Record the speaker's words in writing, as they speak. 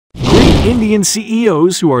Indian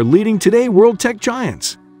CEOs who are leading today world tech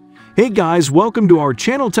giants. Hey guys, welcome to our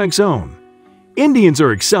channel TechZone. Indians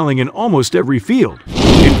are excelling in almost every field,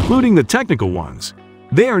 including the technical ones.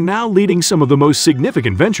 They are now leading some of the most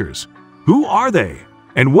significant ventures. Who are they?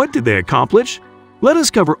 And what did they accomplish? Let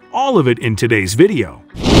us cover all of it in today's video.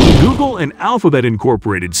 Google and Alphabet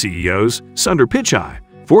Incorporated CEOs Sundar Pichai,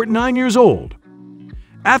 49 years old.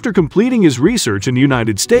 After completing his research in the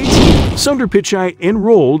United States, Sundar Pichai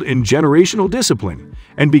enrolled in generational discipline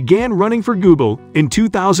and began running for Google in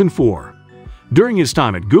 2004. During his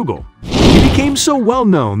time at Google, he became so well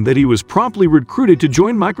known that he was promptly recruited to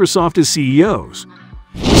join Microsoft as CEOs.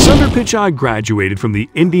 Sundar Pichai graduated from the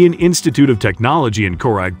Indian Institute of Technology in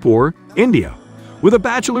Kharagpur, India, with a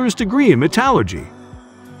bachelor's degree in metallurgy.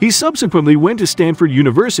 He subsequently went to Stanford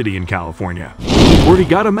University in California, where he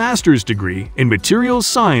got a master's degree in materials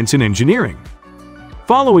science and engineering.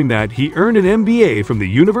 Following that, he earned an MBA from the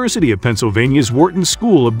University of Pennsylvania's Wharton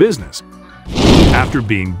School of Business. After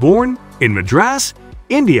being born in Madras,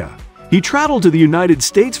 India, he traveled to the United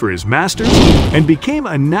States for his master's and became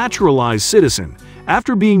a naturalized citizen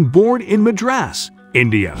after being born in Madras,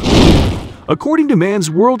 India. According to Man's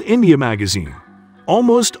World India magazine,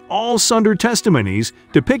 almost all Sundar testimonies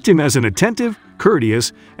depict him as an attentive,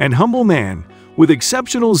 courteous, and humble man with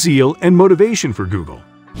exceptional zeal and motivation for Google.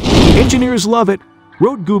 "Engineers love it,"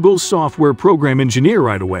 wrote Google's software program engineer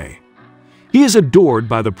right away. He is adored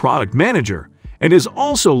by the product manager and is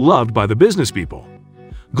also loved by the business people.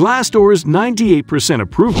 Glassdoor's 98%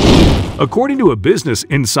 approval, according to a Business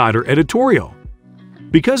Insider editorial.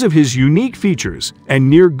 Because of his unique features and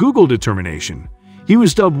near Google determination, he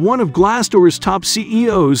was dubbed one of Glassdoor's top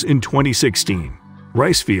CEOs in 2016.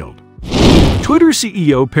 Ricefield. Twitter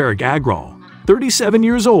CEO Parag Agrawal, 37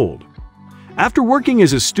 years old. After working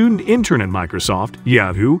as a student intern at Microsoft,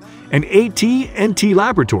 Yahoo, and AT&T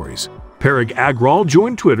Laboratories, Parag Agrawal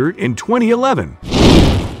joined Twitter in 2011.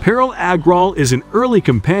 Parag Agrawal is an early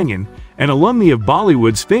companion and alumni of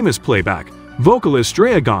Bollywood's famous playback vocalist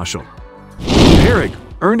Shreya Ghoshal. Parag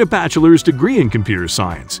earned a bachelor's degree in computer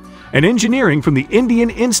science and engineering from the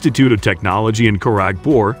Indian Institute of Technology in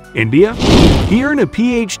Kharagpur, India. He earned a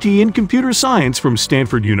PhD in computer science from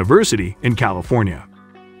Stanford University in California.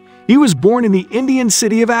 He was born in the Indian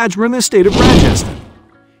city of Ajmer in the state of Rajasthan.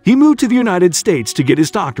 He moved to the United States to get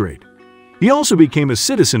his doctorate. He also became a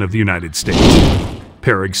citizen of the United States.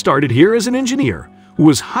 Parag started here as an engineer who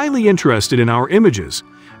was highly interested in our images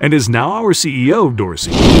and is now our CEO of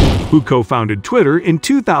Dorsey, who co-founded Twitter in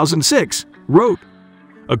 2006, wrote,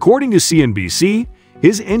 according to CNBC,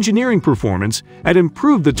 his engineering performance had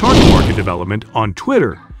improved the target market development on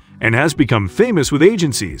Twitter and has become famous with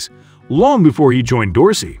agencies long before he joined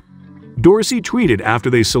Dorsey. Dorsey tweeted after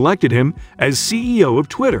they selected him as CEO of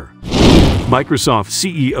Twitter. Microsoft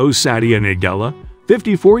CEO Satya Nadella,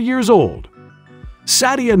 54 years old.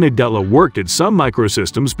 Satya Nadella worked at Sun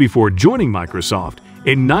Microsystems before joining Microsoft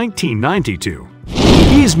in 1992.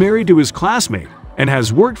 He is married to his classmate and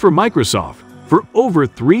has worked for Microsoft for over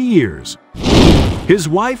 3 years. His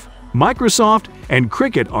wife, Microsoft, and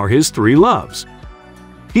cricket are his three loves.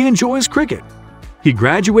 He enjoys cricket. He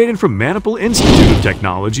graduated from Manipal Institute of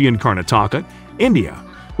Technology in Karnataka, India,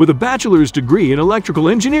 with a bachelor's degree in electrical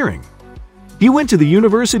engineering. He went to the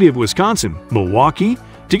University of Wisconsin, Milwaukee,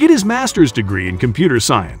 to get his master's degree in computer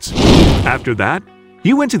science. After that,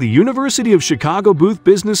 he went to the University of Chicago Booth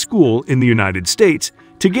Business School in the United States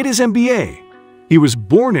to get his MBA. He was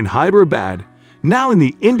born in Hyderabad, now in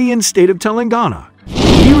the Indian state of Telangana.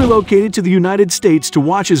 He relocated to the United States to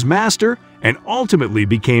watch his master and ultimately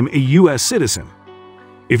became a U.S. citizen.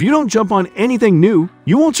 "If you don't jump on anything new,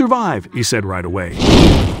 you won't survive," he said right away.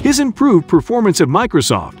 His improved performance at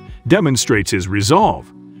Microsoft demonstrates his resolve.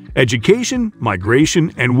 Education,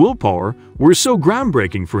 migration, and willpower were so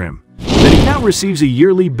groundbreaking for him that he now receives a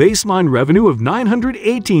yearly baseline revenue of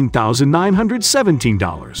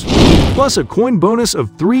 $918,917, plus a coin bonus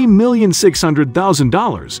of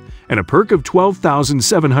 $3,600,000 and a perk of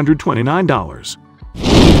 $12,729.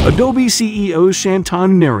 Adobe CEO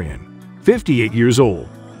Shantanu Narayan, 58 years old.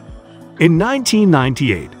 In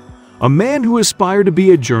 1998, a man who aspired to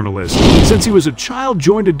be a journalist since he was a child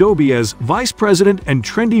joined Adobe as vice president and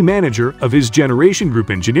trendy manager of his Generation Group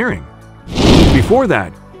Engineering. Before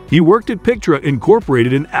that, he worked at Pictra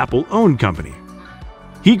Incorporated, an Apple-owned company.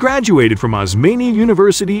 He graduated from Osmania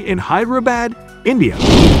University in Hyderabad, India,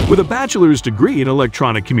 with a bachelor's degree in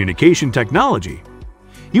electronic communication technology.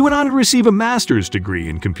 He went on to receive a master's degree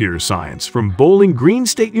in computer science from Bowling Green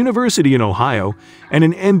State University in Ohio and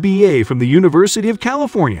an MBA from the University of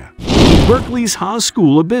California, Berkeley's Haas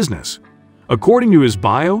School of Business. According to his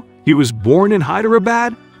bio, he was born in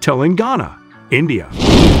Hyderabad, Telangana, India.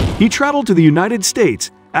 He traveled to the United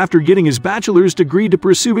States after getting his bachelor's degree to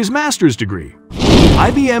pursue his master's degree.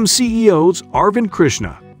 IBM CEO's Arvind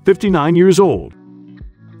Krishna, 59 years old.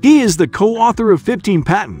 He is the co-author of 15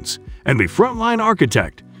 patents and the frontline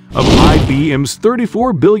architect of IBM's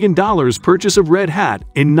 $34 billion purchase of Red Hat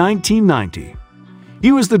in 1990.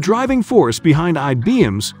 He was the driving force behind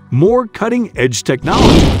IBM's more cutting-edge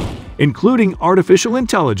technology, including artificial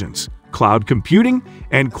intelligence, cloud computing,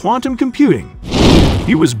 and quantum computing.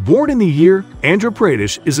 He was born in the year Andhra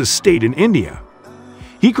Pradesh is a state in India.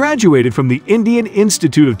 He graduated from the Indian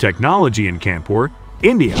Institute of Technology in Kanpur,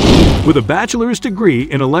 India, with a bachelor's degree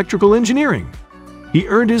in electrical engineering. He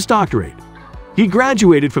earned his doctorate. He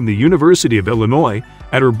graduated from the University of Illinois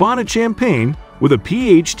at Urbana-Champaign with a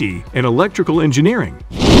PhD in electrical engineering.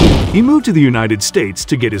 He moved to the United States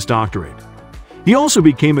to get his doctorate. He also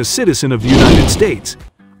became a citizen of the United States.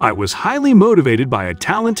 I was highly motivated by a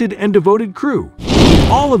talented and devoted crew.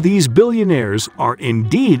 All of these billionaires are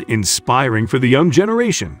indeed inspiring for the young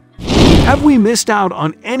generation. Have we missed out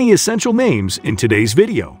on any essential names in today's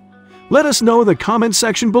video? Let us know in the comment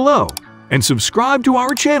section below and subscribe to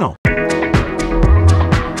our channel